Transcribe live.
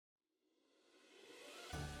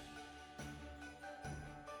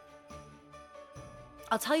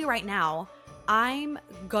I'll tell you right now, I'm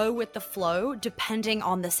go with the flow depending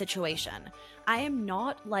on the situation. I am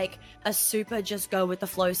not like a super just go with the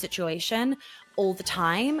flow situation all the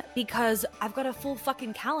time because I've got a full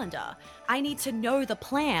fucking calendar. I need to know the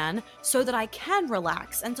plan so that I can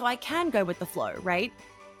relax and so I can go with the flow, right?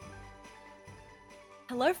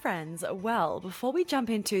 Hello friends. Well, before we jump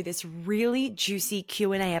into this really juicy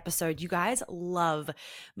Q&A episode, you guys love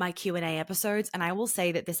my Q&A episodes, and I will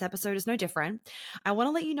say that this episode is no different. I want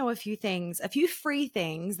to let you know a few things, a few free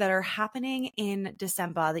things that are happening in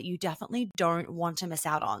December that you definitely don't want to miss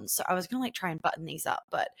out on. So I was going to try and button these up,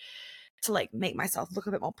 but to make myself look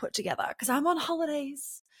a bit more put together because I'm on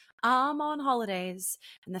holidays. And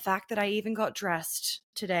the fact that I even got dressed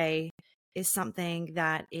today is something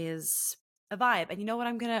that is a vibe. And you know what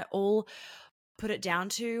I'm going to all put it down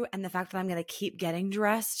to? And the fact that I'm going to keep getting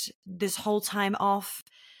dressed this whole time off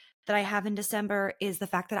that I have in December is the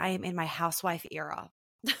fact that I am in my housewife era.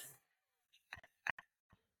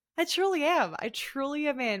 I truly am. I truly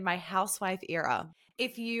am in my housewife era.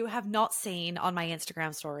 If you have not seen on my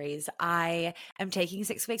Instagram stories, I am taking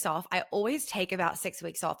 6 weeks off. I always take about 6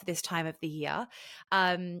 weeks off this time of the year.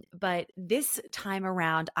 But this time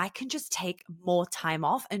around, I can just take more time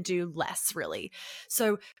off and do less, really.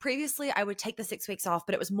 So previously, I would take the 6 weeks off,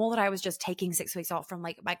 but it was more that I was just taking 6 weeks off from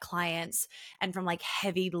my clients and from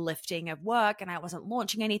heavy lifting of work, and I wasn't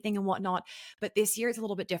launching anything and whatnot. But this year, it's a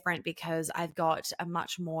little bit different because I've got a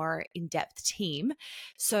much more in-depth team.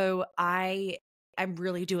 So I'm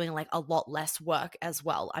really doing a lot less work as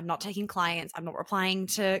well. I'm not taking clients. I'm not replying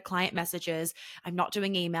to client messages. I'm not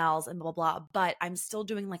doing emails and blah, blah, blah, but I'm still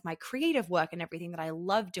doing my creative work and everything that I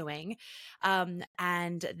love doing.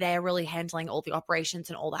 And they're really handling all the operations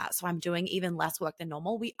and all that. So I'm doing even less work than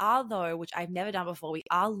normal. We are though, which I've never done before, we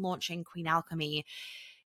are launching Queen Alchemy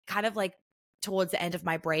kind of towards the end of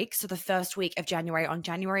my break. So the first week of January, on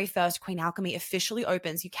January 1st, Queen Alchemy officially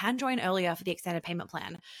opens. You can join earlier for the extended payment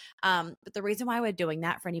plan. But the reason why we're doing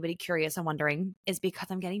that, for anybody curious and wondering, is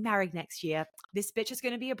because I'm getting married next year. This bitch is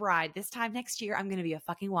going to be a bride. This time next year, I'm going to be a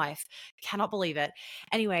fucking wife. Cannot believe it.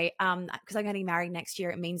 Anyway, because I'm getting married next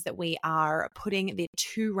year, it means that we are putting the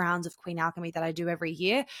 2 rounds of Queen Alchemy that I do every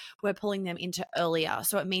year, we're pulling them into earlier.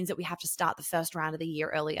 So it means that we have to start the first round of the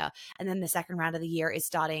year earlier. And then the second round of the year is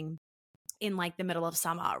starting in the middle of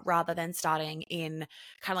summer rather than starting in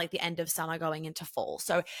kind of the end of summer going into fall.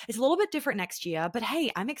 So it's a little bit different next year, but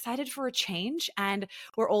hey, I'm excited for a change and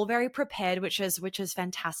we're all very prepared, which is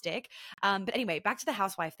fantastic. But anyway, back to the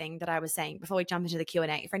housewife thing that I was saying before we jump into the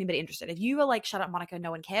Q&A. For anybody interested, if you are shut up, Monica, no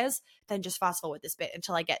one cares, then just fast forward this bit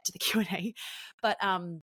until I get to the Q&A. But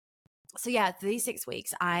so yeah, these 6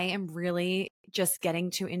 weeks, I am really just getting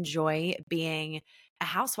to enjoy being a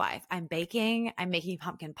housewife. I'm baking. I'm making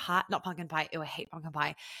pumpkin pie, not pumpkin pie. Oh, I hate pumpkin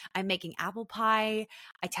pie. I'm making apple pie.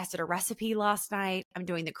 I tested a recipe last night. I'm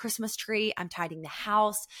doing the Christmas tree. I'm tidying the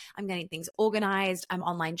house. I'm getting things organized. I'm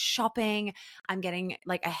online shopping. I'm getting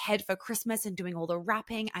ahead for Christmas and doing all the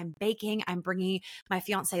wrapping. I'm baking. I'm bringing my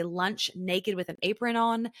fiance lunch naked with an apron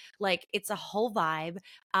on. It's a whole vibe.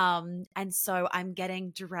 And so I'm getting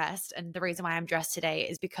dressed. And the reason why I'm dressed today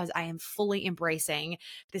is because I am fully embracing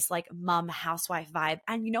this mom housewife vibe.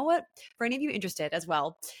 And you know what? For any of you interested as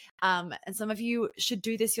well, and some of you should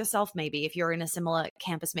do this yourself, maybe if you're in a similar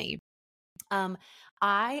camp as me.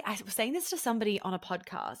 I was saying this to somebody on a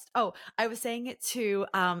podcast. Oh, I was saying it to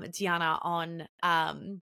Diana on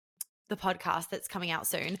the podcast that's coming out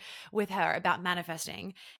soon with her about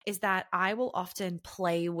manifesting, is that I will often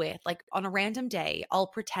play with, on a random day, I'll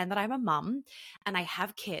pretend that I'm a mum and I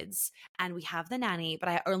have kids and we have the nanny, but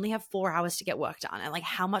I only have 4 hours to get work done. And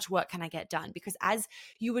how much work can I get done? Because as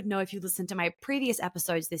you would know, if you listen to my previous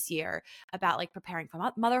episodes this year about preparing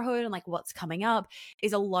for motherhood and what's coming up,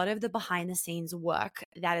 is a lot of the behind the scenes work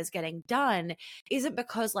that is getting done isn't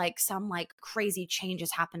because some crazy change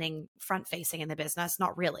is happening front facing in the business.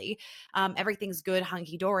 Not really. Everything's good,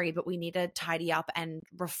 hunky dory, but we need to tidy up and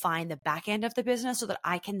refine the back end of the business so that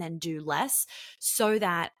I can then do less, so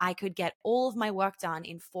that I could get all of my work done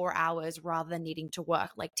in 4 hours rather than needing to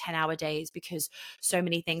work 10-hour days because so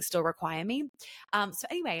many things still require me. So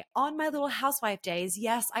anyway, on my little housewife days,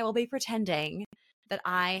 yes, I will be pretending that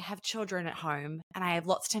I have children at home and I have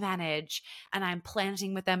lots to manage and I'm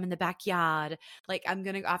planting with them in the backyard.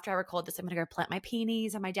 After I record this, I'm going to go plant my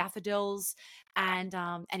peonies and my daffodils. And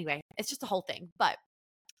anyway, it's just a whole thing. But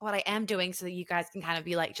what I am doing, so that you guys can kind of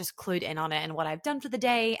be just clued in on it and what I've done for the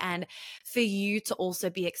day, and for you to also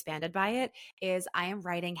be expanded by it, is I am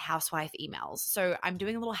writing housewife emails. So I'm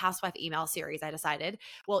doing a little housewife email series. I decided,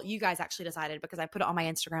 well, you guys actually decided because I put it on my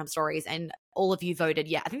Instagram stories and all of you voted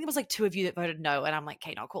yeah. I think there was like 2 of you that voted no, and I'm like,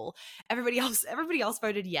 okay, not cool. Everybody else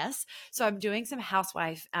voted yes. So I'm doing some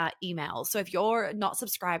housewife emails. So if you're not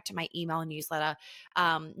subscribed to my email newsletter,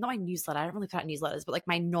 not my newsletter, I don't really put out newsletters, but like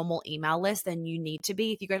my normal email list, then you need to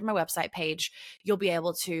be. If you go to my website page, you'll be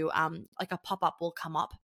able to like a pop-up will come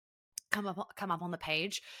up on the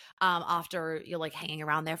page after you're like hanging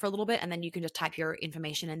around there for a little bit, and then you can just type your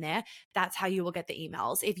information in there. That's how you will get the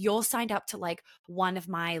emails. If you're signed up to like one of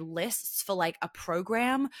my lists for like a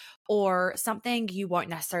program or something, you won't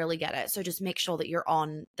necessarily get it. So just make sure that you're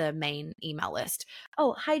on the main email list.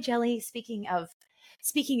 Oh, hi Jelly. Speaking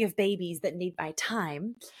of babies that need my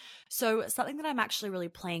time. So, something that I'm actually really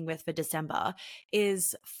playing with for December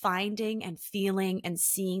is finding and feeling and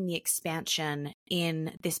seeing the expansion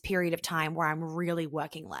in this period of time where I'm really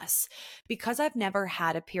working less. Because I've never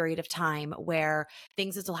had a period of time where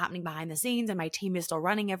things are still happening behind the scenes and my team is still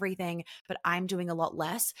running everything, but I'm doing a lot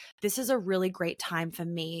less. This is a really great time for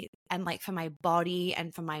me and like for my body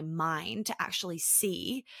and for my mind to actually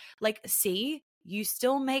see, you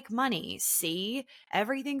still make money. See,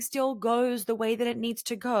 everything still goes the way that it needs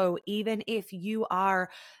to go, even if you are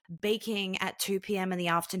baking at 2 p.m. in the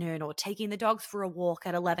afternoon or taking the dogs for a walk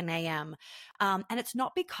at 11 a.m. And it's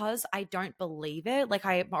not because I don't believe it, like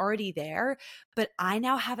I'm already there, but I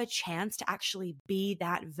now have a chance to actually be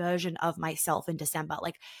that version of myself in December.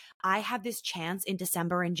 Like I have this chance in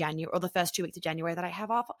December and January, or the first 2 weeks of January that I have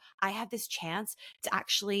off, I have this chance to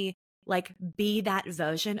actually like be that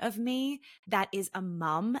version of me that is a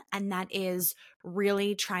mum and that is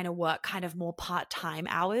really trying to work kind of more part-time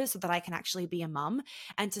hours so that I can actually be a mum,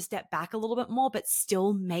 and to step back a little bit more but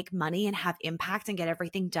still make money and have impact and get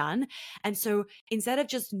everything done. And so instead of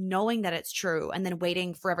just knowing that it's true and then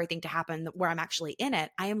waiting for everything to happen where I'm actually in it,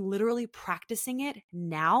 I am literally practicing it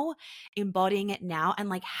now, embodying it now, and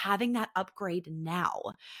like having that upgrade now,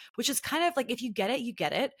 which is kind of like, if you get it, you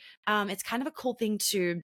get it. It's kind of a cool thing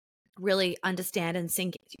to really understand and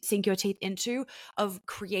sink your teeth into, of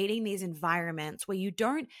creating these environments where you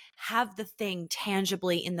don't have the thing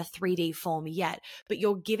tangibly in the 3D form yet, but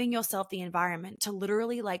you're giving yourself the environment to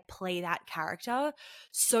literally like play that character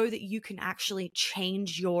so that you can actually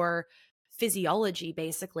change your physiology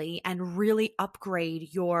basically and really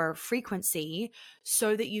upgrade your frequency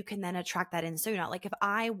so that you can then attract that in sooner. Like if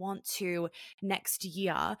I want to next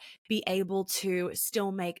year be able to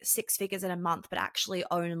still make 6 figures in a month, but actually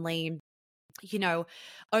only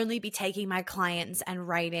be taking my clients and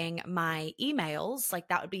writing my emails, like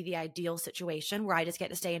that would be the ideal situation where I just get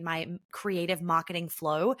to stay in my creative marketing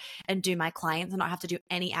flow and do my clients and not have to do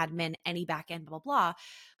any admin, any back end, blah, blah, blah.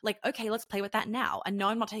 Like, okay, let's play with that now. And no,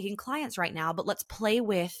 I'm not taking clients right now, but let's play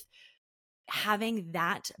with having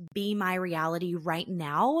that be my reality right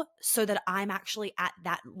now so that I'm actually at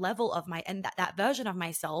that level of that version of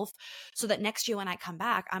myself, so that next year when I come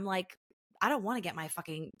back, I'm like, I don't want to get my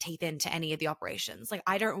fucking teeth into any of the operations. Like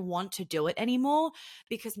I don't want to do it anymore,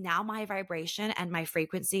 because now my vibration and my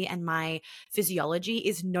frequency and my physiology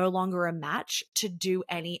is no longer a match to do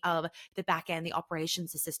any of the back end, the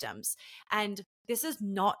operations, the systems. And this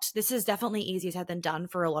is definitely easier said than done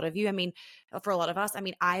for a lot of you. I mean, for a lot of us, I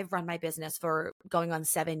mean, I've run my business for going on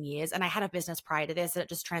 7 years, and I had a business prior to this and it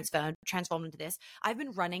just transformed into this. I've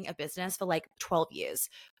been running a business for like 12 years,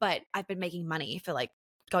 but I've been making money for like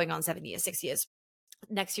going on 7 years, 6 years.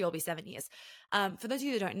 Next year will be 7 years. For those of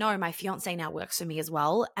you that don't know, my fiance now works for me as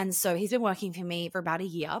well. And so he's been working for me for about a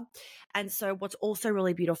year. And so what's also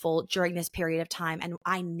really beautiful during this period of time, and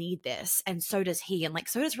I need this, and so does he, and like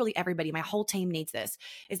so does really everybody, my whole team needs this,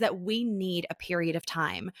 is that we need a period of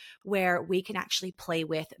time where we can actually play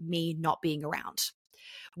with me not being around.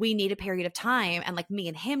 We need a period of time, and like me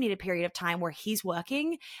and him need a period of time where he's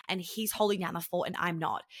working and he's holding down the fort and I'm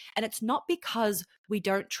not. And it's not because we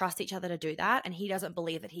don't trust each other to do that and he doesn't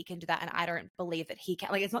believe that he can do that and I don't believe that he can.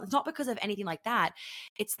 Like it's not because of anything like that.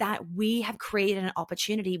 It's that we have created an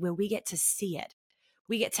opportunity where we get to see it.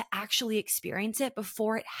 We get to actually experience it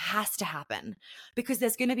before it has to happen, because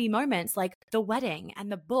there's going to be moments like the wedding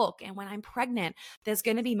and the book. And when I'm pregnant, there's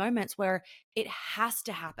going to be moments where it has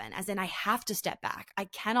to happen, as in I have to step back. I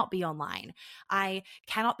cannot be online. I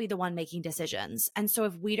cannot be the one making decisions. And so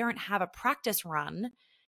if we don't have a practice run,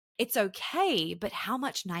 it's okay, but how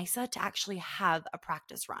much nicer to actually have a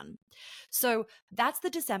practice run. So that's the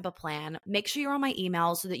December plan. Make sure you're on my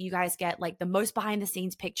email so that you guys get like the most behind the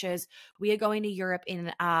scenes pictures. We are going to Europe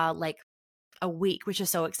in like a week, which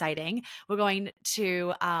is so exciting. We're going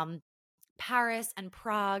to Paris and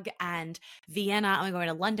Prague and Vienna, and we're going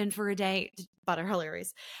to London for a day. But are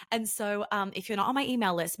hilarious. And so if you're not on my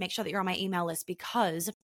email list, make sure that you're on my email list,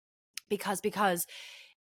 because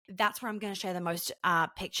that's where I'm going to share the most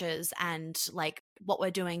pictures and like what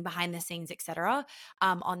we're doing behind the scenes, etc.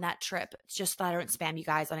 On that trip, just so I don't spam you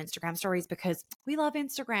guys on Instagram stories, because we love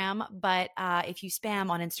Instagram. But if you spam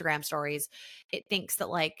on Instagram stories, it thinks that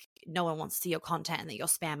like no one wants to see your content and that you're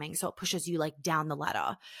spamming. So it pushes you like down the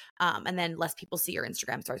ladder. And then less people see your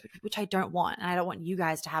Instagram stories, which I don't want. And I don't want you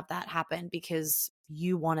guys to have that happen because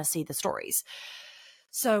you want to see the stories.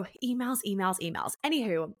 So emails.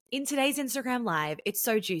 Anywho, in today's Instagram Live, it's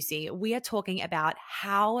so juicy. We are talking about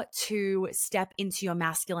how to step into your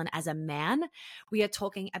masculine as a man. We are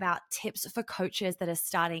talking about tips for coaches that are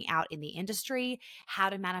starting out in the industry, how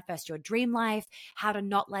to manifest your dream life, how to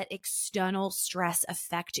not let external stress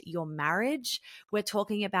affect your marriage. We're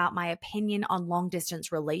talking about my opinion on long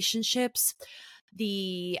distance relationships,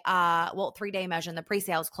 the 3-day immersion, the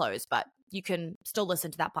pre-sales closed, but you can still listen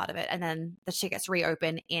to that part of it. And then the tickets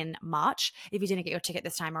reopen in March if you didn't get your ticket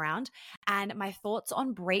this time around. And my thoughts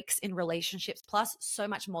on breaks in relationships, plus so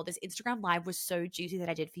much more. This Instagram Live was so juicy that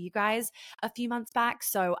I did for you guys a few months back.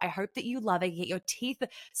 So I hope that you love it. Get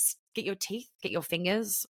your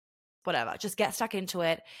fingers, whatever. Just get stuck into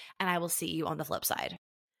it. And I will see you on the flip side.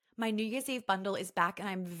 My New Year's Eve bundle is back and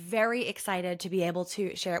I'm very excited to be able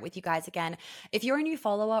to share it with you guys again. If you're a new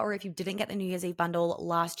follower or if you didn't get the New Year's Eve bundle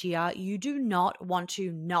last year, you do not want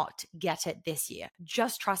to not get it this year.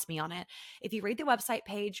 Just trust me on it. If you read the website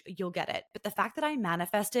page, you'll get it. But the fact that I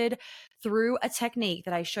manifested through a technique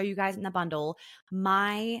that I show you guys in the bundle,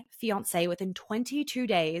 my fiance within 22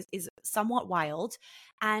 days is somewhat wild.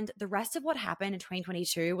 And the rest of what happened in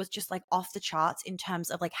 2022 was just like off the charts in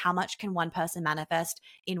terms of like how much can one person manifest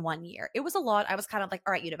in 1 year. It was a lot. I was kind of like,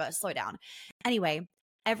 all right, universe, slow down. Anyway,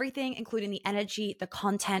 everything, including the energy, the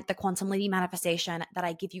content, the quantum lady manifestation that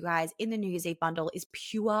I give you guys in the New Year's Eve bundle is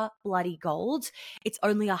pure bloody gold. It's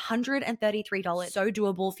only $133. So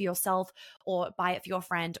doable for yourself or buy it for your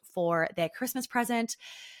friend for their Christmas present.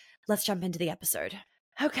 Let's jump into the episode.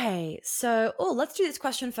 Okay, so let's do this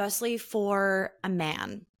question firstly for a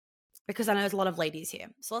man, because I know there's a lot of ladies here.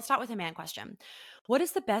 So let's start with a man question. What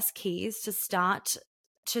is the best keys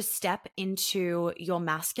to step into your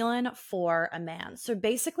masculine for a man? So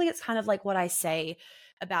basically, it's kind of like what I say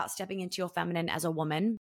about stepping into your feminine as a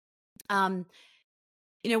woman. When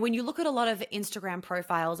you look at a lot of Instagram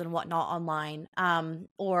profiles and whatnot online,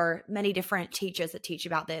 or many different teachers that teach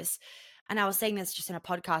about this, and I was saying this just in a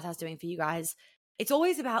podcast I was doing for you guys, it's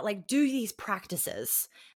always about like, do these practices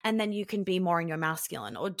and then you can be more in your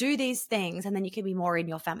masculine, or do these things and then you can be more in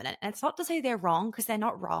your feminine. And it's not to say they're wrong, because they're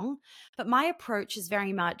not wrong, but my approach is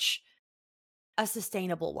very much a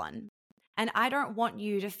sustainable one. And I don't want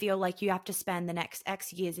you to feel like you have to spend the next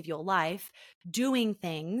X years of your life doing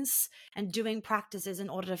things and doing practices in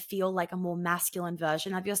order to feel like a more masculine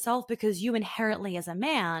version of yourself, because you inherently as a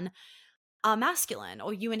man are masculine,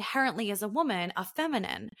 or you inherently as a woman are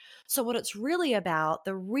feminine. So what it's really about,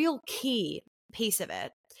 the real key piece of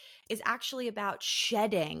it, is actually about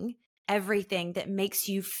shedding everything that makes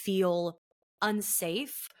you feel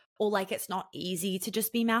unsafe or like it's not easy to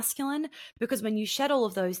just be masculine. Because when you shed all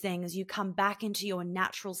of those things, you come back into your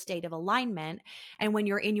natural state of alignment. And when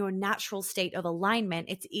you're in your natural state of alignment,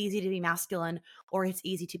 it's easy to be masculine or it's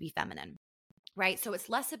easy to be feminine. Right? So it's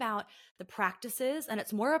less about the practices and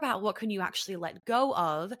it's more about what can you actually let go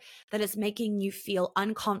of that is making you feel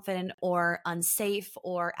unconfident or unsafe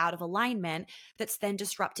or out of alignment, that's then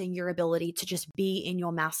disrupting your ability to just be in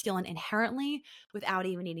your masculine inherently without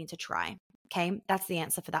even needing to try. Okay? That's the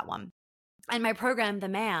answer for that one. And my program, The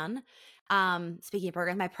Man, speaking of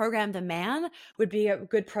programs, my program, The Man, would be a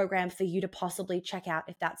good program for you to possibly check out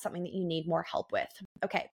if that's something that you need more help with.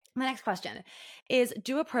 Okay. The next question is,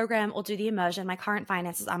 do a program or do the immersion? My current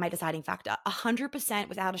finances are my deciding factor. 100%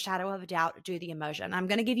 without a shadow of a doubt, do the immersion. I'm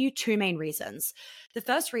going to give you two main reasons. The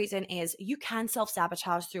first reason is you can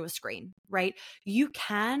self-sabotage through a screen, right? You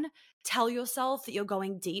can tell yourself that you're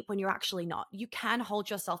going deep when you're actually not. You can hold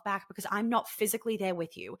yourself back because I'm not physically there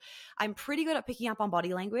with you. I'm pretty good at picking up on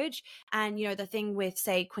body language. And, the thing with,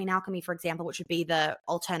 say, Queen Alchemy, for example, which would be the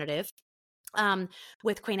alternative,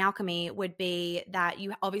 with Queen Alchemy would be that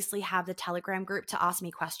you obviously have the Telegram group to ask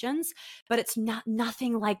me questions, but it's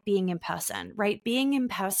nothing like being in person, right? Being in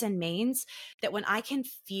person means that when I can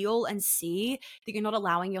feel and see that you're not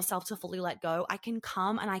allowing yourself to fully let go, I can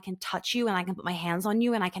come and I can touch you and I can put my hands on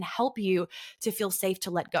you and I can help you to feel safe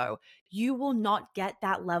to let go. You will not get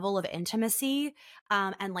that level of intimacy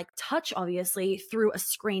and like touch, obviously, through a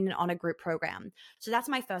screen on a group program. So that's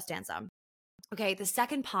my first answer. Okay, the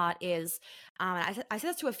second part is, I said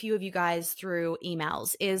this to a few of you guys through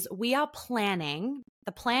emails, is we are planning,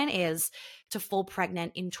 the plan is to fall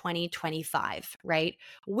pregnant in 2025, right?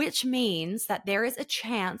 Which means that there is a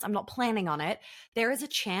chance, I'm not planning on it, there is a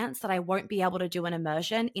chance that I won't be able to do an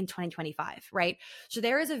immersion in 2025, right? So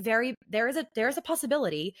there is a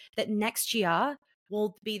possibility that next year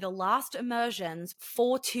will be the last immersions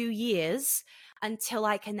for 2 years until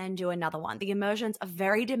I can then do another one. The immersions are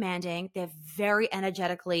very demanding. They're very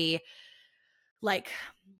energetically, like,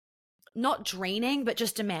 not draining, but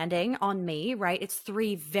just demanding on me, right? It's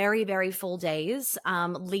 3 very, very full days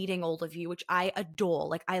leading all of you, which I adore.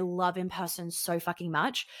 Like, I love in person so fucking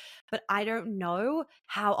much, but I don't know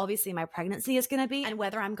how obviously my pregnancy is going to be and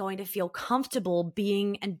whether I'm going to feel comfortable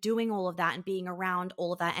being and doing all of that and being around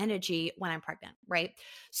all of that energy when I'm pregnant, right?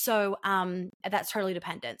 So that's totally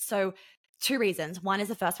dependent. So 2 reasons. One is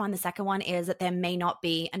the first one. The second one is that there may not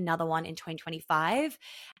be another one in 2025.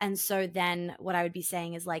 And so then what I would be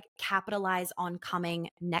saying is like capitalize on coming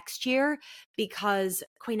next year, because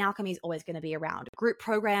Queen Alchemy is always going to be around. Group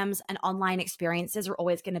programs and online experiences are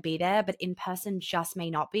always going to be there, but in person just may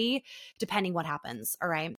not be, depending what happens. All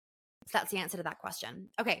right. So that's the answer to that question.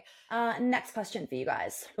 Okay. Next question for you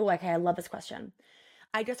guys. Oh, okay. I love this question.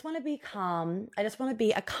 I just want to be calm. I just want to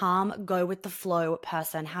be a calm, go with the flow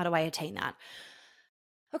person. How do I attain that?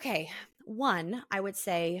 Okay. One, I would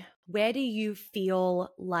say, where do you feel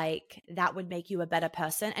like that would make you a better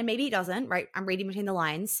person? And maybe it doesn't, right? I'm reading between the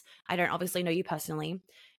lines. I don't obviously know you personally.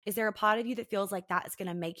 Is there a part of you that feels like that is going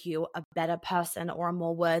to make you a better person or a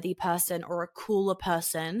more worthy person or a cooler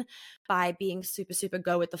person by being super, super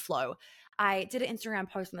go with the flow? I did an Instagram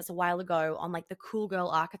post on this a while ago on like the cool girl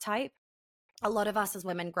archetype. A lot of us as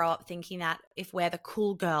women grow up thinking that if we're the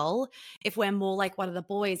cool girl, if we're more like one of the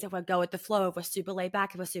boys, if we go with the flow, if we're super laid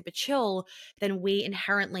back, if we're super chill, then we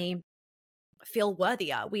inherently feel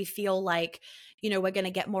worthier. We feel like, we're going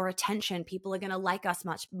to get more attention. People are going to like us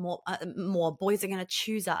much more. Boys are going to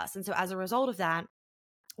choose us. And so as a result of that,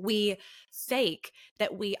 we fake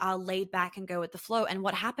that we are laid back and go with the flow. And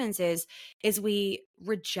what happens is we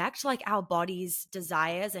reject like our body's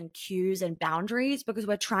desires and cues and boundaries because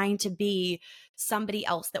we're trying to be somebody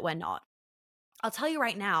else that we're not. I'll tell you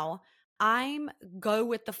right now, I'm go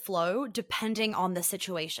with the flow depending on the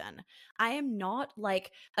situation. I am not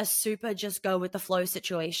like a super just go with the flow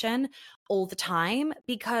situation all the time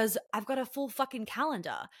because I've got a full fucking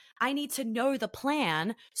calendar. I need to know the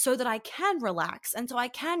plan so that I can relax and so I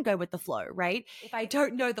can go with the flow, right? If I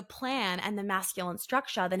don't know the plan and the masculine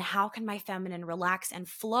structure, then how can my feminine relax and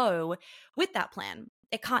flow with that plan?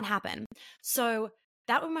 It can't happen. So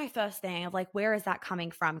that was my first thing of like, where is that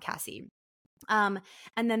coming from, Cassie? And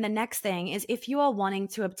then the next thing is if you are wanting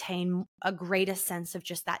to obtain a greater sense of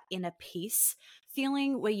just that inner peace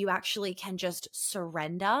feeling where you actually can just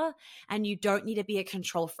surrender and you don't need to be a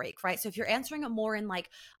control freak, right? So if you're answering it more in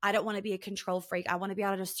like, I don't want to be a control freak, I want to be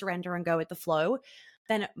able to just surrender and go with the flow,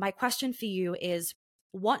 then my question for you is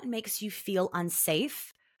what makes you feel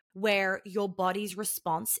unsafe where your body's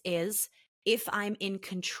response is, if I'm in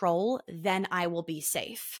control, then I will be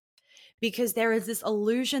safe? Because there is this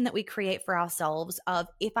illusion that we create for ourselves of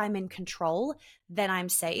if I'm in control, then I'm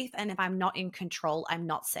safe. And if I'm not in control, I'm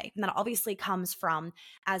not safe. And that obviously comes from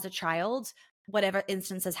as a child, whatever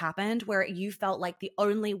instance has happened where you felt like the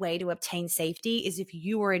only way to obtain safety is if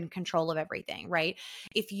you were in control of everything, right?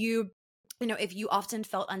 If you often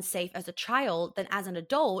felt unsafe as a child, then as an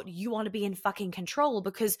adult, you want to be in fucking control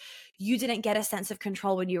because you didn't get a sense of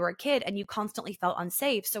control when you were a kid and you constantly felt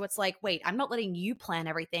unsafe. So it's like, wait, I'm not letting you plan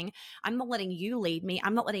everything. I'm not letting you lead me.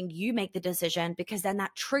 I'm not letting you make the decision, because then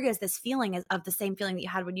that triggers this feeling of the same feeling that you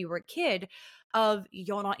had when you were a kid of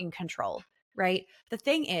you're not in control, right? The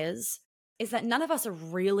thing is that none of us are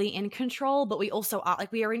really in control, but we also are,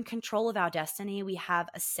 like, we are in control of our destiny. We have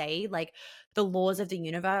a say, like the laws of the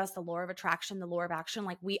universe, the law of attraction, the law of action,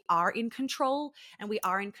 like we are in control and we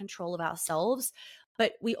are in control of ourselves.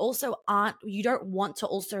 But we also aren't, you don't want to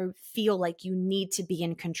also feel like you need to be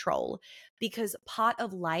in control, because part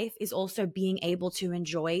of life is also being able to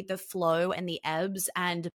enjoy the flow and the ebbs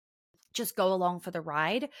and just go along for the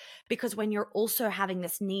ride. Because when you're also having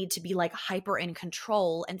this need to be like hyper in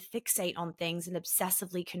control and fixate on things and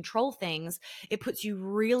obsessively control things, it puts you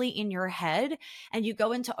really in your head and you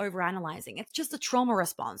go into overanalyzing. It's just a trauma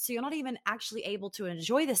response. So you're not even actually able to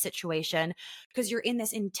enjoy the situation because you're in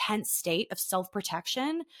this intense state of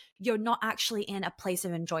self-protection. You're not actually in a place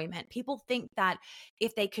of enjoyment. People think that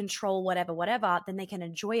if they control whatever, then they can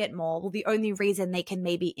enjoy it more. Well, the only reason they can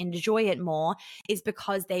maybe enjoy it more is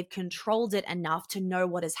because they've controlled it enough to know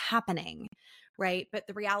what is happening, right? But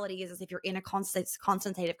the reality is if you're in a constant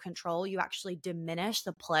state of control, you actually diminish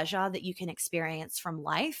the pleasure that you can experience from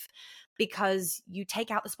life because you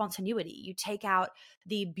take out the spontaneity, you take out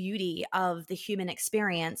the beauty of the human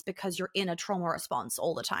experience because you're in a trauma response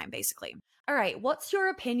all the time, basically. All right, what's your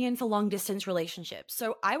opinion for long distance relationships?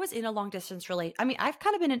 So I was in a long distance I've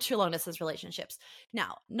kind of been in two long distance relationships.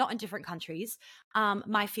 Now, not in different countries.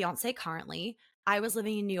 My fiance currently, I was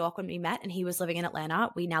living in New York when we met and he was living in Atlanta.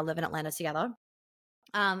 We now live in Atlanta together.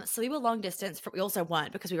 So we were long distance, but we also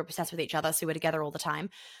weren't because we were obsessed with each other. So we were together all the time,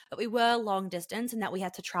 but we were long distance and that we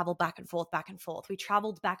had to travel back and forth, back and forth. We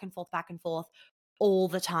traveled back and forth all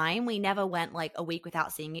the time. We never went like a week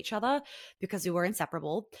without seeing each other because we were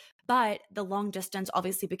inseparable. But the long distance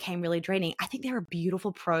obviously became really draining. I think there are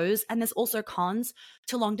beautiful pros and there's also cons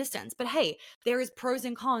to long distance. But hey, there is pros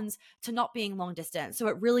and cons to not being long distance. So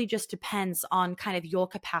it really just depends on kind of your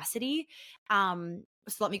capacity. So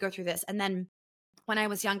let me go through this. And then when I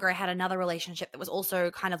was younger, I had another relationship that was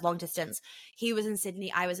also kind of long distance. He was in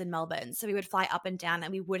Sydney, I was in Melbourne. So we would fly up and down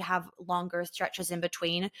and we would have longer stretches in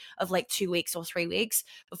between of like 2 weeks or 3 weeks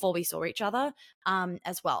before we saw each other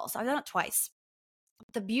as well. So I've done it twice.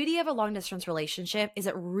 The beauty of a long distance relationship is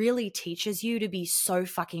it really teaches you to be so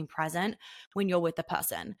fucking present when you're with the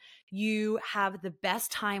person. You have the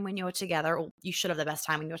best time when you're together, or you should have the best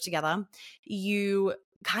time when you're together. You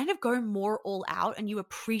kind of go more all out and you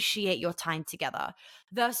appreciate your time together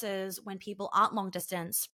versus when people aren't long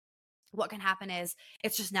distance. What can happen is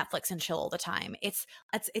it's just Netflix and chill all the time. It's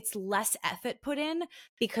less effort put in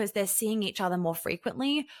because they're seeing each other more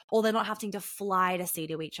frequently, or they're not having to fly to see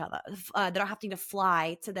to each other. They're not having to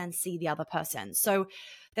fly to then see the other person. So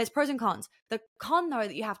there's pros and cons. The con, though,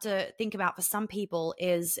 that you have to think about for some people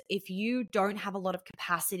is if you don't have a lot of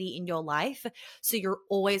capacity in your life, so you're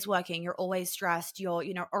always working, you're always stressed, you're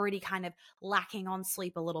already kind of lacking on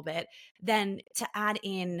sleep a little bit, then to add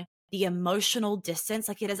in the emotional distance,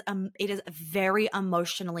 like it is very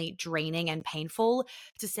emotionally draining and painful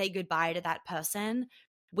to say goodbye to that person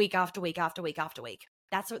week after week after week after week.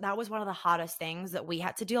 That was one of the hardest things that we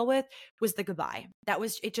had to deal with, was the goodbye. That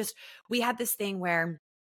was it. Just, we had this thing where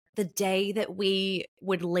the day that we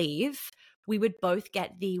would leave, we would both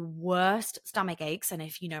get the worst stomach aches. And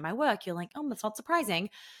if you know my work, you're like, oh, that's not surprising.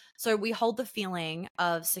 So we hold the feeling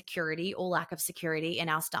of security or lack of security in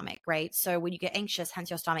our stomach, right? So when you get anxious,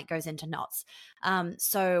 hence your stomach goes into knots.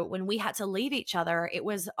 So when we had to leave each other, it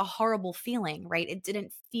was a horrible feeling, right? It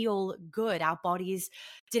didn't feel good. Our bodies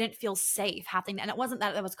didn't feel safe having, and it wasn't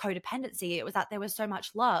that there was codependency. It was that there was so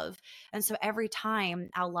much love. And so every time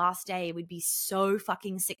our last day, we'd be so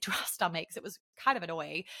fucking sick to our stomachs. It was kind of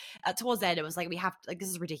annoying. Towards the end, it was like, this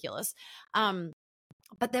is ridiculous.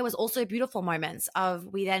 But there was also beautiful moments of,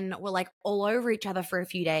 we then were like all over each other for a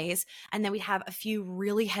few days, and then we'd have a few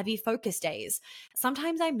really heavy focus days.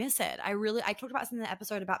 Sometimes I miss it. I talked about this in the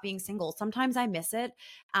episode about being single. Sometimes I miss it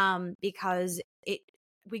because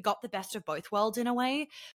we got the best of both worlds in a way,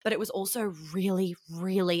 but it was also really,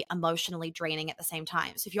 really emotionally draining at the same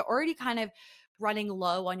time. So if you're already kind of running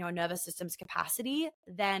low on your nervous system's capacity,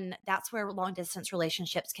 then that's where long distance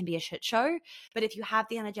relationships can be a shit show. But if you have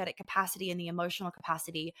the energetic capacity and the emotional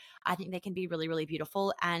capacity, I think they can be really, really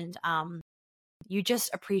beautiful. And you just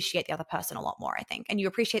appreciate the other person a lot more, I think. And you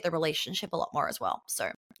appreciate the relationship a lot more as well.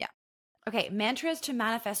 So yeah. Okay, mantras to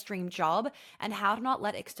manifest dream job and how to not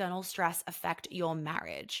let external stress affect your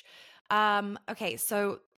marriage. Okay,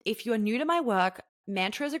 so if you're new to my work,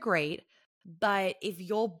 mantras are great. But if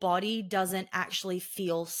your body doesn't actually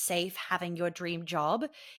feel safe having your dream job,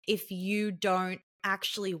 if you don't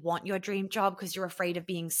actually want your dream job because you're afraid of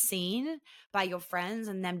being seen by your friends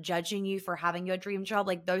and them judging you for having your dream job,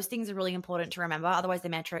 like those things are really important to remember. Otherwise, the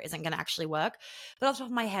mantra isn't going to actually work. But off the top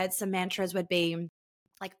of my head, some mantras would be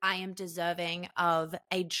like, I am deserving of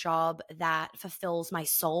a job that fulfills my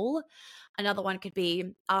soul. Another one could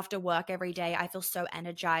be, after work every day, I feel so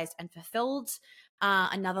energized and fulfilled.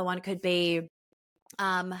 Another one could be,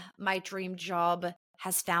 my dream job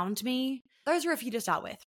has found me. Those are a few to start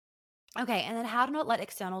with. Okay, and then how to not let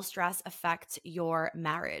external stress affect your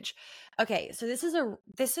marriage. Okay, so this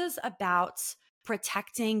is about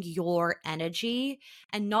protecting your energy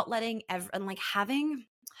and not letting and like having,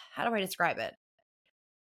 how do I describe it?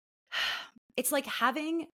 It's like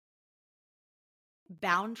having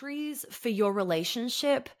boundaries for your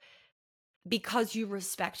relationship because you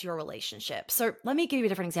respect your relationship. So let me give you a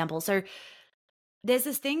different example. So there's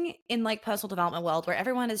this thing in like personal development world where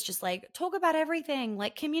everyone is just like, talk about everything,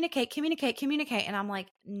 like communicate. And I'm like,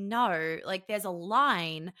 no, like there's a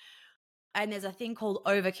line and there's a thing called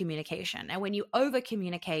over communication. And when you over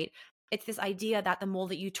communicate, it's this idea that the more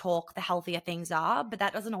that you talk, the healthier things are, but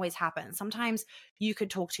that doesn't always happen. Sometimes you could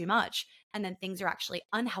talk too much and then things are actually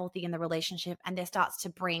unhealthy in the relationship, and it starts to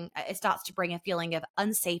bring a feeling of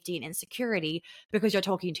unsafety and insecurity because you're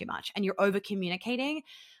talking too much and you're over communicating.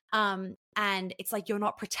 And it's like you're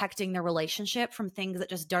not protecting the relationship from things that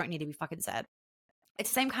just don't need to be fucking said. It's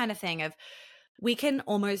the same kind of thing of, we can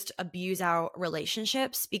almost abuse our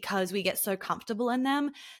relationships because we get so comfortable in them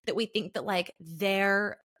that we think that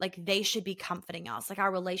they should be comforting us. Like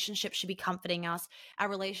our relationship should be comforting us. Our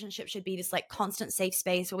relationship should be this like constant safe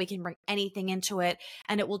space where we can bring anything into it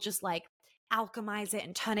and it will just like alchemize it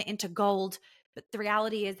and turn it into gold. But the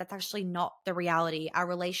reality is that's actually not the reality. Our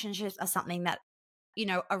relationships are something that,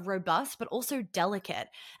 are robust, but also delicate.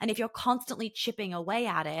 And if you're constantly chipping away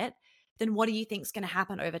at it, then what do you think is going to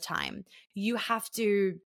happen over time? You have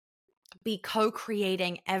to be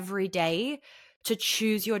co-creating every day to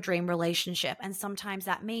choose your dream relationship. And sometimes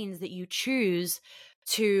that means that you choose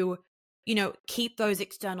to, keep those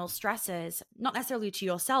external stresses, not necessarily to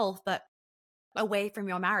yourself, but away from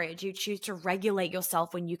your marriage. You choose to regulate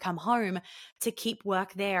yourself when you come home to keep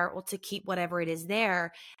work there or to keep whatever it is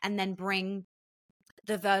there, and then bring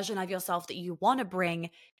the version of yourself that you want to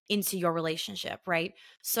bring into your relationship, right?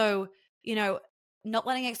 So, not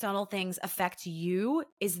letting external things affect you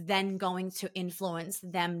is then going to influence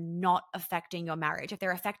them not affecting your marriage. If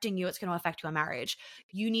they're affecting you, it's going to affect your marriage.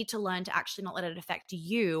 You need to learn to actually not let it affect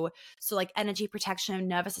you. So like energy protection,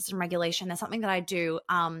 nervous system regulation, there's something that I do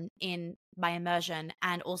in my immersion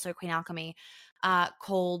and also Queen Alchemy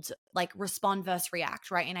called like respond versus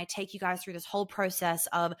react, right? And I take you guys through this whole process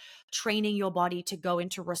of training your body to go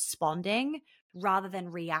into responding rather than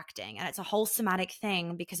reacting. And it's a whole somatic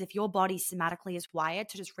thing, because if your body somatically is wired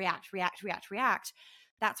to just react,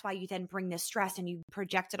 that's why you then bring this stress and you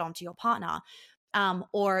project it onto your partner.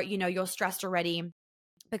 Or, you're stressed already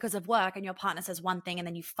because of work and your partner says one thing and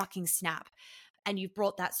then you fucking snap. And you've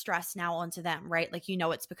brought that stress now onto them, right? Like,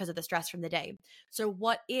 it's because of the stress from the day. So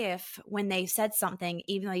what if when they said something,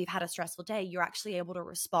 even though you've had a stressful day, you're actually able to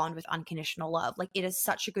respond with unconditional love? Like, it is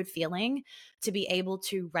such a good feeling to be able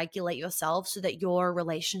to regulate yourself so that your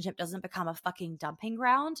relationship doesn't become a fucking dumping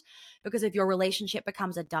ground. Because if your relationship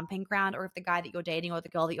becomes a dumping ground, or if the guy that you're dating or the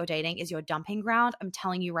girl that you're dating is your dumping ground, I'm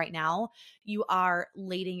telling you right now, you are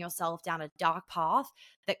leading yourself down a dark path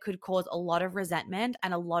that could cause a lot of resentment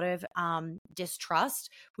and a lot of distrust,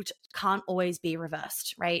 which can't always be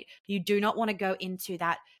reversed, right? You do not want to go into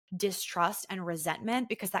that distrust and resentment,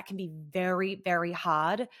 because that can be very, very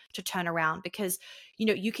hard to turn around, because,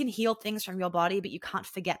 you can heal things from your body, but you can't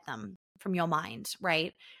forget them from your mind,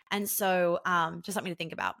 right? And so just something to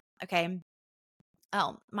think about, okay?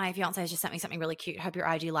 Oh, my fiance has just sent me something really cute. Hope your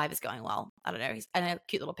IG live is going well. I don't know. He's in a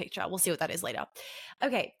cute little picture. We'll see what that is later.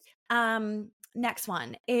 Okay. Next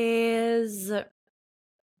one is,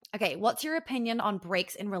 okay, what's your opinion on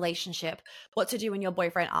breaks in relationship? What to do when your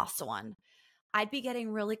boyfriend asks for one? I'd be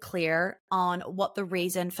getting really clear on what the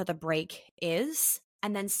reason for the break is,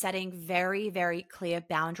 and then setting very, very clear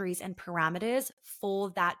boundaries and parameters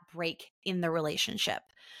for that break in the relationship.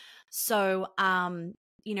 So,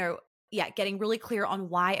 getting really clear on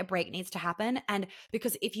why a break needs to happen. And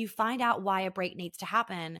because if you find out why a break needs to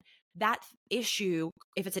happen, that issue,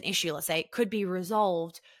 if it's an issue, let's say, could be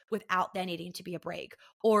resolved without there needing to be a break.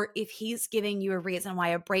 Or if he's giving you a reason why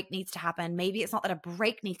a break needs to happen, maybe it's not that a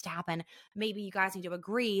break needs to happen. Maybe you guys need to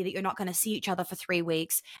agree that you're not going to see each other for 3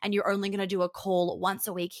 weeks and you're only going to do a call once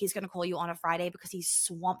a week. He's going to call you on a Friday because he's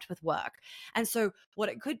swamped with work. And so what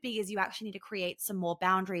it could be is you actually need to create some more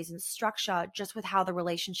boundaries and structure just with how the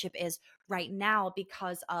relationship is right now,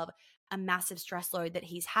 because of a massive stress load that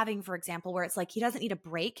he's having, for example, where it's like he doesn't need a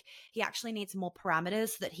break. He actually needs more parameters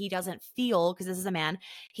so that he doesn't feel, because this is a man,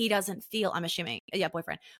 he doesn't feel, I'm assuming,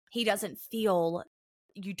 boyfriend, he doesn't feel,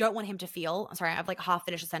 you don't want him to feel, I'm sorry, I've like half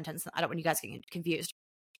finished a sentence. I don't want you guys getting confused.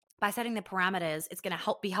 By setting the parameters, it's going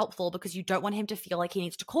to be helpful, because you don't want him to feel like he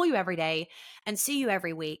needs to call you every day and see you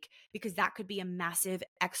every week, because that could be a massive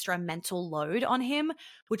extra mental load on him,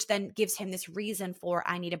 which then gives him this reason for,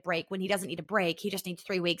 I need a break, when he doesn't need a break. He just needs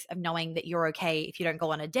 3 weeks of knowing that you're okay if you don't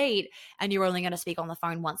go on a date and you're only going to speak on the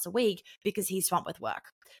phone once a week because he's swamped with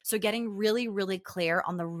work. So getting really, really clear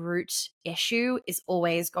on the root issue is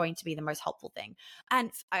always going to be the most helpful thing.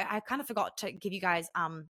 And I kind of forgot to give you guys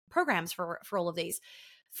programs for all of these,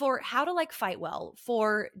 for how to like fight well,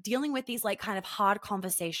 for dealing with these like kind of hard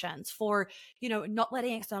conversations, for, not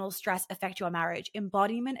letting external stress affect your marriage.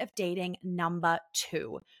 Embodiment of dating number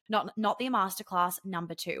 2, not the masterclass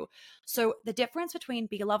number 2. So the difference between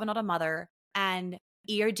Be a Lover, Not a Mother and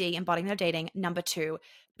EOD, embodiment of dating. Number 2,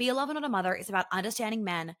 be a lover, not a mother, is about understanding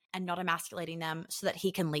men and not emasculating them so that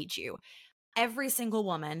he can lead you. Every single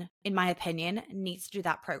woman, in my opinion, needs to do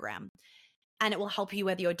that program. And it will help you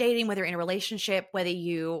whether you're dating, whether you're in a relationship, whether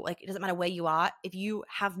you, like, it doesn't matter where you are. If you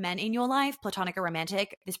have men in your life, platonic or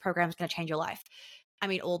romantic, this program is going to change your life. I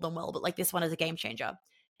mean, all of them will, but like this one is a game changer.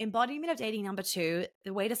 Embodiment of dating number 2,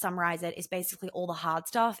 the way to summarize it is basically all the hard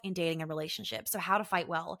stuff in dating and relationships. So how to fight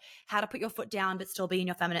well, how to put your foot down but still be in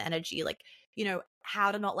your feminine energy, like, you know,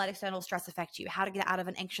 how to not let external stress affect you, how to get out of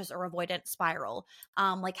an anxious or avoidant spiral,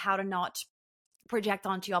 like how to not project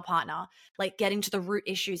onto your partner, like getting to the root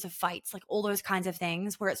issues of fights, like all those kinds of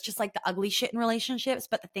things where it's just like the ugly shit in relationships,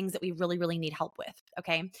 but the things that we really, really need help with.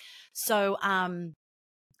 Okay. So,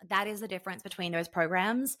 that is the difference between those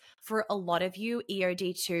programs. For a lot of you,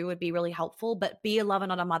 EOD2 would be really helpful, but Be a Lover,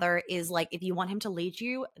 Not a Mother is like, if you want him to lead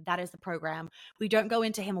you, that is the program. We don't go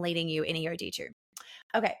into him leading you in EOD2.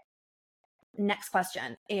 Okay. Next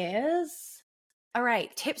question is, all right,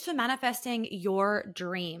 tips for manifesting your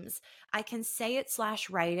dreams. I can say it /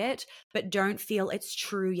 write it, but don't feel it's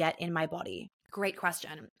true yet in my body. Great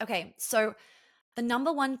question. Okay, so the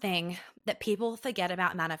number one thing that people forget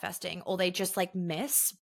about manifesting, or they just like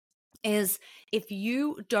miss, is if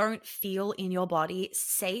you don't feel in your body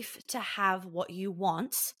safe to have what you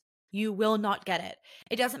want, you will not get it.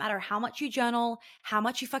 It doesn't matter how much you journal, how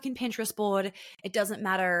much you fucking Pinterest board. It doesn't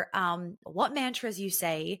matter what mantras you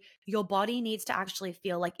say. Your body needs to actually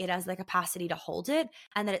feel like it has the capacity to hold it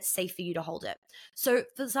and that it's safe for you to hold it. So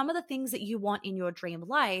for some of the things that you want in your dream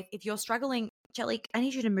life, if you're struggling, Jelly, I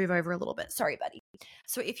need you to move over a little bit. Sorry, buddy.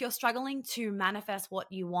 So if you're struggling to manifest what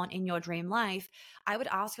you want in your dream life, I would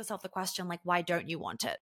ask yourself the question, like, why don't you want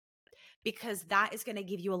it? Because that is going to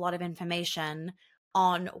give you a lot of information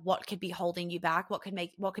on what could be holding you back, what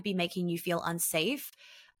could be making you feel unsafe,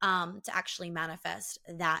 to actually manifest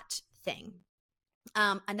that thing.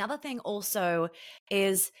 Another thing also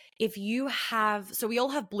is if you have, so we all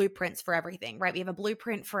have blueprints for everything, right? We have a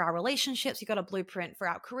blueprint for our relationships. You've got a blueprint for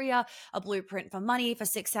our career, a blueprint for money, for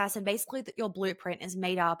success. And basically your blueprint is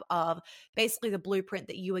made up of basically the blueprint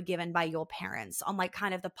that you were given by your parents on like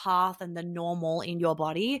kind of the path and the normal in your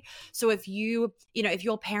body. So if if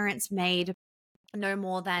your parents made no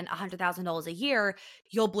more than $100,000 a year,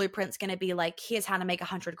 your blueprint's going to be like, here's how to make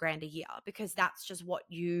 $100,000 a year, because that's just what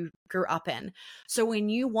you grew up in. So when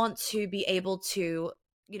you want to be able to,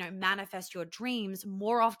 manifest your dreams,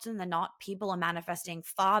 more often than not, people are manifesting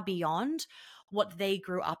far beyond what they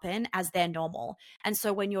grew up in as their normal. And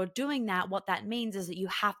so when you're doing that, what that means is that you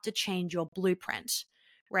have to change your blueprint,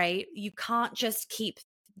 right? You can't just keep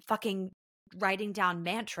fucking writing down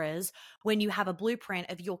mantras when you have a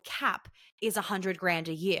blueprint of your cap is $100,000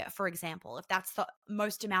 a year, for example. If that's the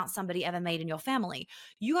most amount somebody ever made in your family,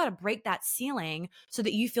 you got to break that ceiling so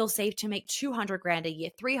that you feel safe to make $200,000 a year,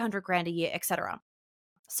 $300,000 a year, etc.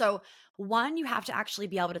 So one, you have to actually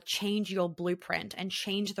be able to change your blueprint and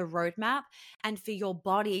change the roadmap, and for your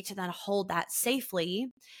body to then hold that safely.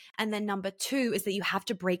 And then number 2 is that you have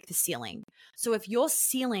to break the ceiling. So if your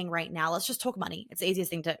ceiling right now, let's just talk money. It's the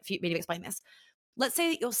easiest thing for me to explain this. Let's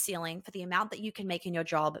say that your ceiling for the amount that you can make in your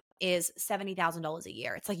job is $70,000 a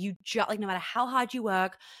year. It's like no matter how hard you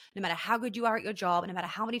work, no matter how good you are at your job, no matter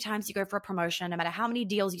how many times you go for a promotion, no matter how many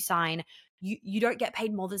deals you sign, you don't get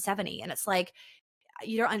paid more than 70. And it's like,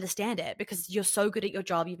 you don't understand it because you're so good at your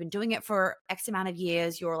job. You've been doing it for X amount of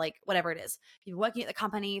years. You're like, whatever it is. You've been working at the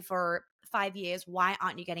company for 5 years. Why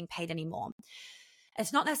aren't you getting paid anymore?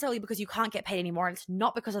 It's not necessarily because you can't get paid anymore. It's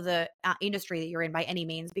not because of the industry that you're in by any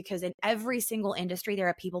means, because in every single industry, there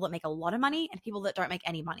are people that make a lot of money and people that don't make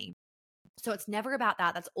any money. So it's never about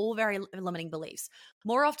that. That's all very limiting beliefs.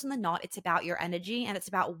 More often than not, it's about your energy and it's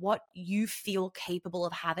about what you feel capable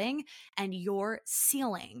of having and your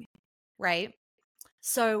ceiling, right?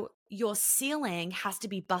 So your ceiling has to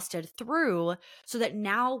be busted through so that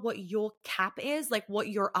now what your cap is, like what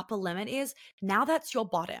your upper limit is, now that's your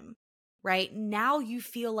bottom, right? Now you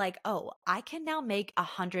feel like, oh, I can now make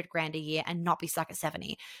 $100,000 a year and not be stuck at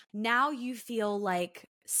 70. Now you feel like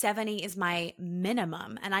 70 is my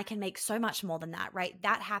minimum and I can make so much more than that, right?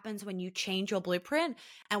 That happens when you change your blueprint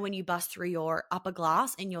and when you bust through your upper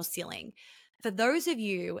glass in your ceiling. For those of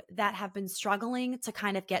you that have been struggling to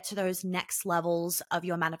kind of get to those next levels of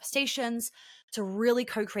your manifestations, to really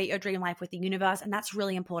co-create your dream life with the universe, and that's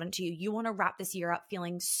really important to you. You want to wrap this year up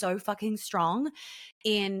feeling so fucking strong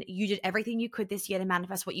in you did everything you could this year to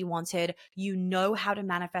manifest what you wanted. You know how to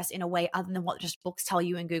manifest in a way other than what just books tell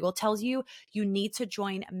you and Google tells you. You need to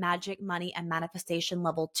join Magic Money and Manifestation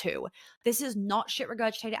Level 2. This is not shit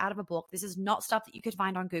regurgitated out of a book. This is not stuff that you could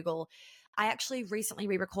find on Google. I actually recently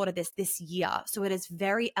re-recorded this year. So it is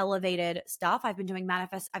very elevated stuff. I've been doing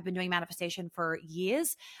manifestation for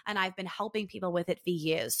years, and I've been helping people with it for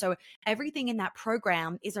years. So everything in that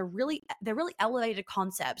program is they're really elevated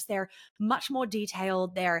concepts. They're much more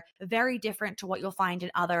detailed. They're very different to what you'll find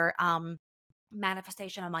in other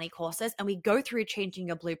manifestation of money courses, and we go through changing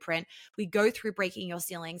your blueprint, we go through breaking your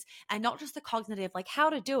ceilings, and not just the cognitive, like how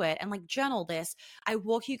to do it and like journal this. I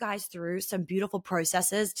walk you guys through some beautiful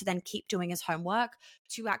processes to then keep doing as homework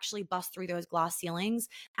to actually bust through those glass ceilings,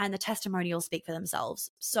 and the testimonials speak for themselves.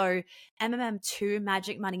 So MMM2,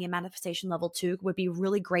 Magic Money and Manifestation Level 2, would be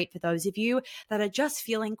really great for those of you that are just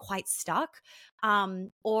feeling quite stuck,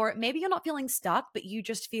 or maybe you're not feeling stuck but you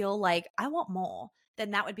just feel like I want more.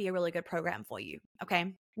 Then that would be a really good program for you.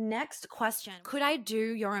 Okay. Next question. Could I do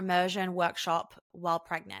your immersion workshop while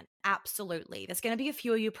pregnant? Absolutely. There's going to be a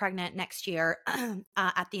few of you pregnant next year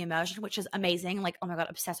at the immersion, which is amazing. Like, oh my God,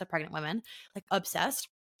 obsessed with pregnant women, like obsessed.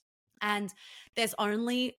 And there's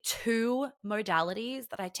only 2 modalities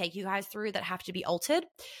that I take you guys through that have to be altered.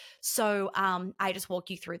 So I just walk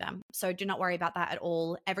you through them. So do not worry about that at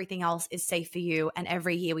all. Everything else is safe for you. And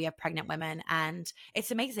every year we have pregnant women, and it's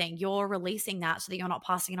amazing. You're releasing that so that you're not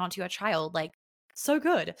passing it on to your child. Like, so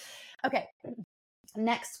good. Okay.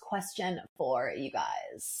 Next question for you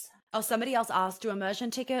guys. Oh, somebody else asked, do immersion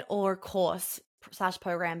ticket or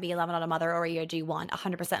course/program be 11 on a mother or EOG1?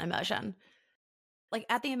 100% immersion. Like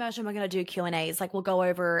at the immersion, we're going to do Q&As. Like we'll go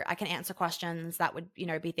over, I can answer questions that would,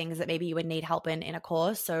 be things that maybe you would need help in a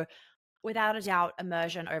course. So without a doubt,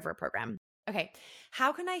 immersion over a program. Okay.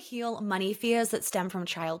 How can I heal money fears that stem from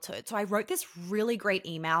childhood? So I wrote this really great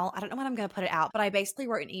email. I don't know when I'm going to put it out, but I basically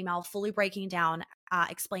wrote an email fully breaking down,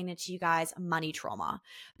 explaining to you guys money trauma,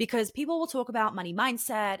 because people will talk about money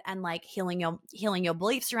mindset and like healing your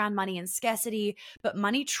beliefs around money and scarcity. But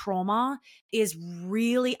money trauma is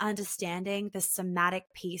really understanding the somatic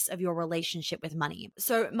piece of your relationship with money.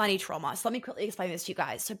 So money trauma. So let me quickly explain this to you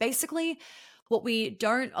guys. So basically, a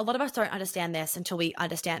lot of us don't understand this until we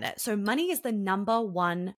understand it. So money is the number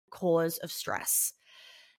one cause of stress.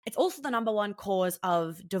 It's also the number one cause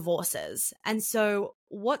of divorces. And so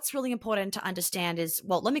what's really important to understand is,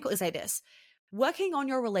 well, let me quickly say this. Working on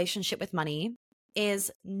your relationship with money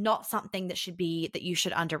is not something that you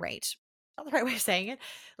should underrate. Not the right way of saying it.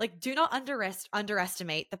 Like, do not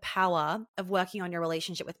underestimate the power of working on your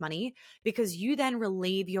relationship with money, because you then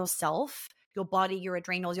relieve yourself, your body, your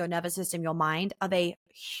adrenals, your nervous system, your mind of a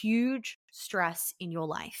huge stress in your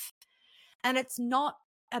life. And it's not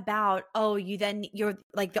about, you're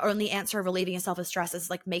like the only answer of relieving yourself of stress is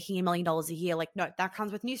like making $1 million a year. Like, no, that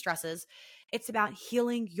comes with new stresses. It's about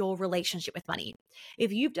healing your relationship with money.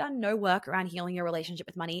 If you've done no work around healing your relationship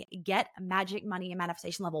with money, get Magic Money and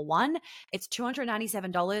Manifestation Level 1. It's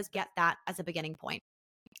 $297. Get that as a beginning point.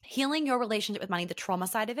 Healing your relationship with money, the trauma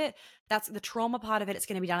side of it, that's the trauma part of it. It's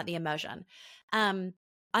going to be done at the immersion.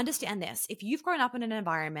 Understand this. If you've grown up in an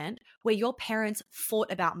environment where your parents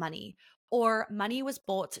fought about money, or money was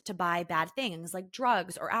bought to buy bad things like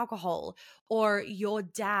drugs or alcohol, or your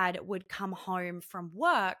dad would come home from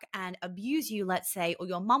work and abuse you, let's say, or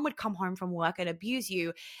your mom would come home from work and abuse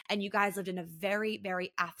you, and you guys lived in a very,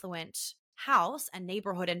 very affluent house and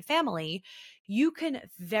neighborhood and family, you can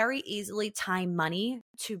very easily tie money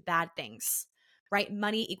to bad things. Right?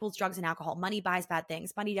 Money equals drugs and alcohol. Money buys bad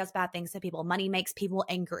things. Money does bad things to people. Money makes people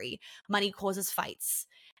angry. Money causes fights.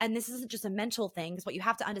 And this isn't just a mental thing, because what you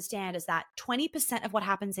have to understand is that 20% of what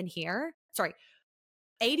happens in here,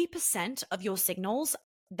 80% of your signals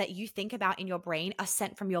that you think about in your brain are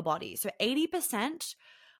sent from your body. So 80%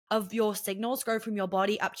 of your signals go from your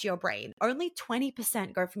body up to your brain. Only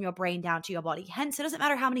 20% go from your brain down to your body. Hence, it doesn't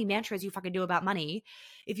matter how many mantras you fucking do about money.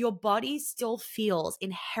 If your body still feels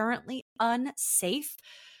inherently unsafe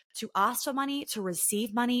to ask for money, to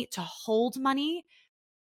receive money, to hold money,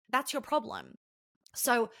 that's your problem.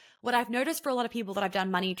 So what I've noticed for a lot of people that I've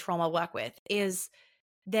done money trauma work with is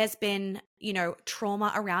there's been,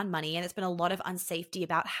 trauma around money, and there's been a lot of unsafety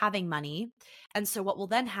about having money. And so what will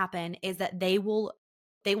then happen is that they will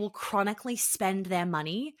chronically spend their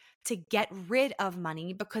money to get rid of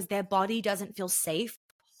money, because their body doesn't feel safe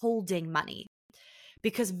holding money,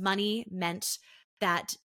 because money meant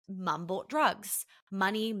that mom bought drugs.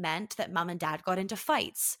 Money meant that mom and dad got into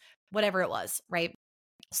fights, whatever it was, right?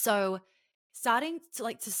 So starting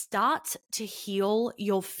to start to heal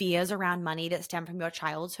your fears around money that stem from your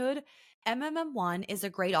childhood MMM1 is a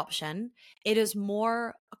great option. It is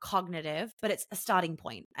more cognitive, but it's a starting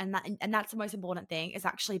point. And that's the most important thing, is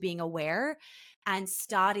actually being aware and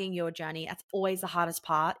starting your journey. That's always the hardest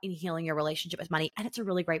part in healing your relationship with money. And it's a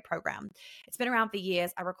really great program. It's been around for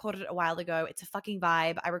years. I recorded it a while ago. It's a fucking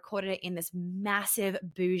vibe. I recorded it in this massive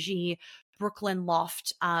bougie Brooklyn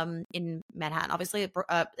loft in Manhattan, obviously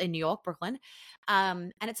in New York, Brooklyn.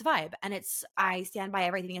 And it's a vibe. And I stand by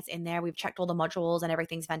everything that's in there. We've checked all the modules and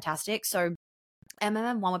everything's fantastic. So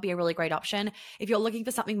MMM1 would be a really great option. If you're looking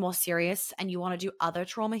for something more serious and you want to do other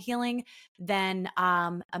trauma healing, then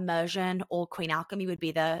Immersion or Queen Alchemy would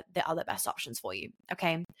be the other best options for you.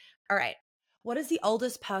 Okay. All right. What is the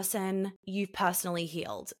oldest person you've personally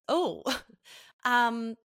healed? Oh,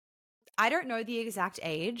 I don't know the exact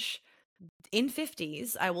age. In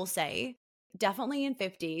 50s, I will say. Definitely in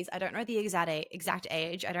 50s. I don't know the exact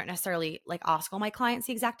age. I don't necessarily like ask all my clients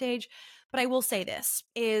the exact age, but I will say this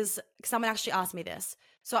is someone actually asked me this.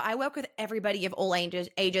 So I work with everybody of all ages.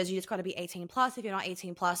 You just got to be 18 plus. If you're not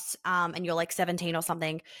 18 plus, and you're like 17 or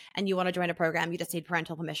something and you want to join a program, you just need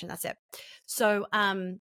parental permission. That's it. So,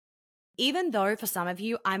 even though for some of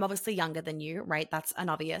you, I'm obviously younger than you, right? That's an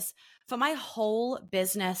obvious. For my whole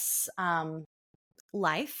business,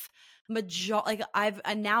 life,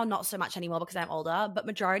 and now not so much anymore because I'm older, but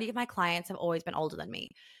majority of my clients have always been older than me.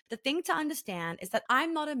 The thing to understand is that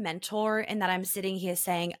I'm not a mentor in that I'm sitting here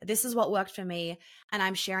saying, this is what worked for me, and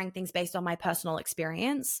I'm sharing things based on my personal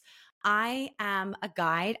experience. I am a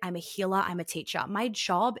guide. I'm a healer. I'm a teacher. My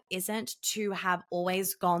job isn't to have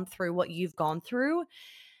always gone through what you've gone through.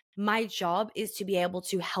 My job is to be able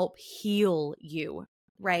to help heal you,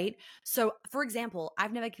 right? So, for example,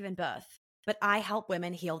 I've never given birth, but I help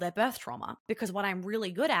women heal their birth trauma, because what I'm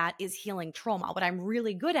really good at is healing trauma. What I'm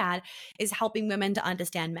really good at is helping women to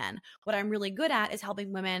understand men. What I'm really good at is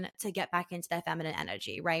helping women to get back into their feminine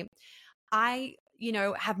energy, right? I,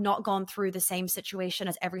 have not gone through the same situation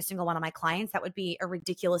as every single one of my clients. That would be a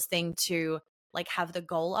ridiculous thing to like have the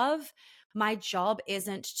goal of. My job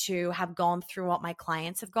isn't to have gone through what my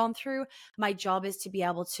clients have gone through. My job is to be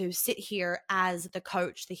able to sit here as the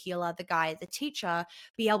coach, the healer, the guide, the teacher,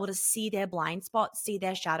 be able to see their blind spots, see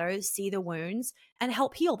their shadows, see the wounds, and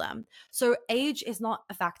help heal them. So age is not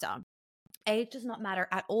a factor. Age does not matter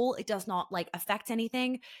at all. It does not like affect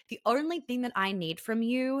anything. The only thing that I need from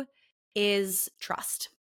you is trust.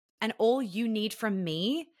 And all you need from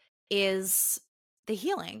me is the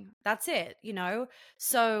healing. That's it,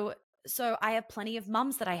 So I have plenty of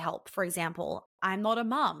mums that I help, for example. I'm not a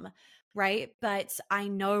mum, right? But I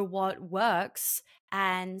know what works,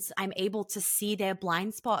 and I'm able to see their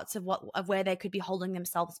blind spots of where they could be holding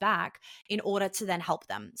themselves back in order to then help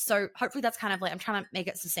them. So hopefully that's kind of like, I'm trying to make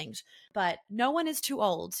it succinct, but no one is too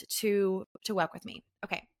old to work with me.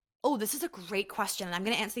 Okay. Oh, this is a great question. And I'm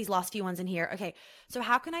going to answer these last few ones in here. Okay. So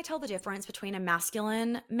how can I tell the difference between a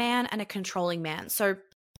masculine man and a controlling man? So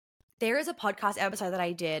there is a podcast episode that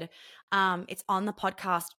I did. It's on the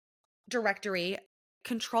podcast directory,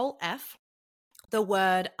 Control F, the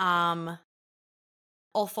word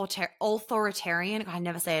authoritarian. I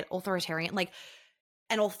never say it. Authoritarian, like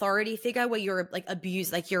an authority figure where you're like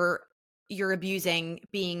abused, like you're abusing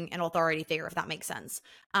being an authority figure, if that makes sense.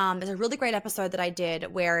 There's a really great episode that I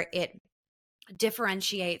did where it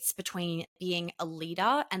differentiates between being a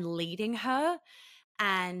leader and leading her,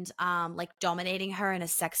 and like dominating her in a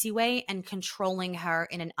sexy way and controlling her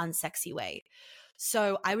in an unsexy way.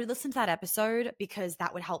 So I would listen to that episode because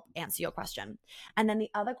that would help answer your question. And then the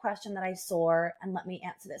other question that I saw, and let me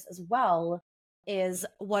answer this as well, is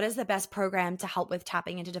what is the best program to help with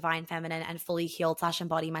tapping into divine feminine and fully heal /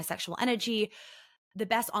 embody my sexual energy? The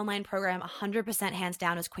best online program, 100% hands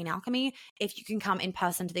down, is Queen Alchemy. If you can come in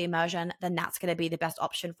person to the immersion, then that's going to be the best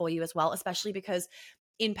option for you as well, especially because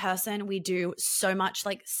in person, we do so much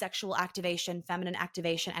like sexual activation, feminine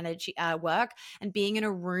activation energy work, and being in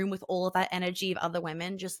a room with all of that energy of other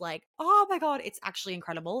women, just like, oh my God, it's actually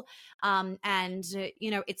incredible.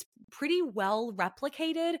 It's pretty well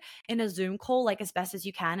replicated in a Zoom call, like as best as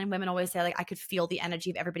you can. And women always say like, I could feel the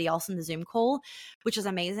energy of everybody else in the Zoom call, which is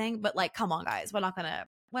amazing. But like, come on guys, we're not gonna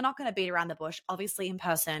beat around the bush. Obviously in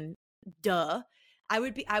person, duh. I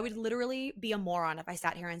would literally be a moron if I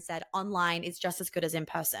sat here and said online is just as good as in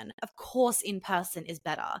person. Of course, in person is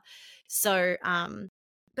better. So,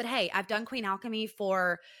 but hey, I've done Queen Alchemy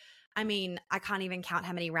for, I can't even count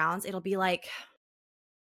how many rounds. It'll be like,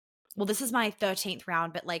 well, this is my 13th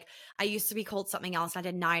round, but like I used to be called something else. And I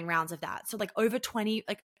did 9 rounds of that. So like over 20,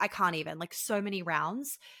 like I can't even, like so many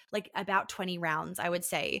rounds, like about 20 rounds, I would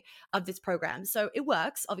say, of this program. So it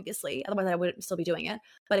works, obviously. Otherwise I wouldn't still be doing it.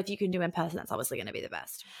 But if you can do in person, that's obviously going to be the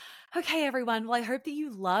best. Okay, everyone. Well, I hope that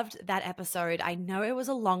you loved that episode. I know it was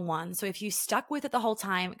a long one. So if you stuck with it the whole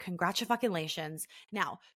time, congratulations.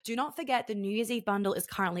 Now, do not forget the New Year's Eve bundle is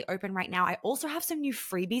currently open right now. I also have some new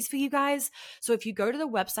freebies for you guys. So if you go to the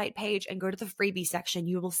website page and go to the freebie section,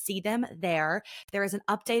 you will see them there. There is an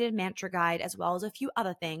updated mantra guide as well as a few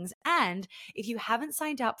other things. And if you haven't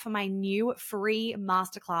signed up for my new free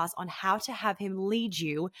masterclass on how to have him lead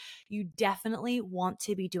you, you definitely want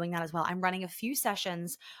to be doing that as well. I'm running a few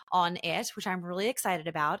sessions on it, which I'm really excited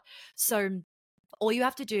about. So all you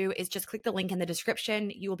have to do is just click the link in the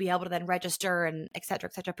description. You will be able to then register and et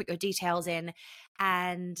cetera, put your details in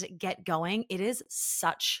and get going. It is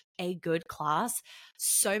such a good class.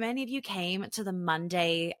 So many of you came to the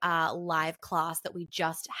Monday live class that we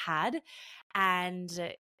just had,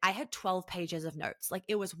 and I had 12 pages of notes. Like,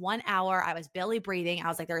 it was 1 hour. I was barely breathing. I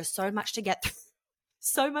was like, there is so much to get through.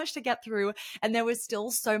 So much to get through. And there was still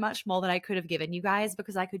so much more that I could have given you guys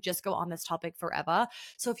because I could just go on this topic forever.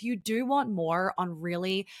 So if you do want more on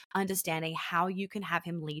really understanding how you can have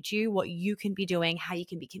him lead you, what you can be doing, how you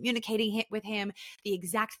can be communicating with him, the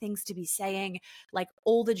exact things to be saying, like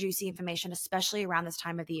all the juicy information, especially around this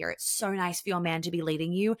time of the year. It's so nice for your man to be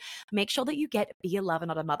leading you. Make sure that you get Be a Lover,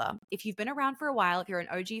 Not a Mother. If you've been around for a while, if you're an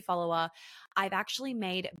OG follower, I've actually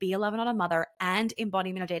made Be a Lover, Not a Mother and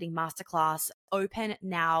Embodiment of Dating Masterclass open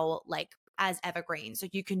now, like as evergreen. So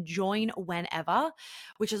you can join whenever,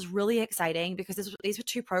 which is really exciting because these were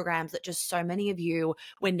two programs that just so many of you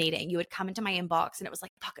were needing. You would come into my inbox and it was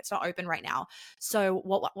like, fuck, it's not open right now. So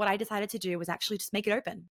what I decided to do was actually just make it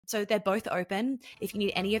open. So they're both open. If you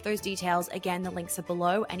need any of those details, again, the links are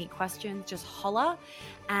below. Any questions, just holler,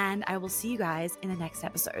 and I will see you guys in the next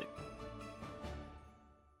episode.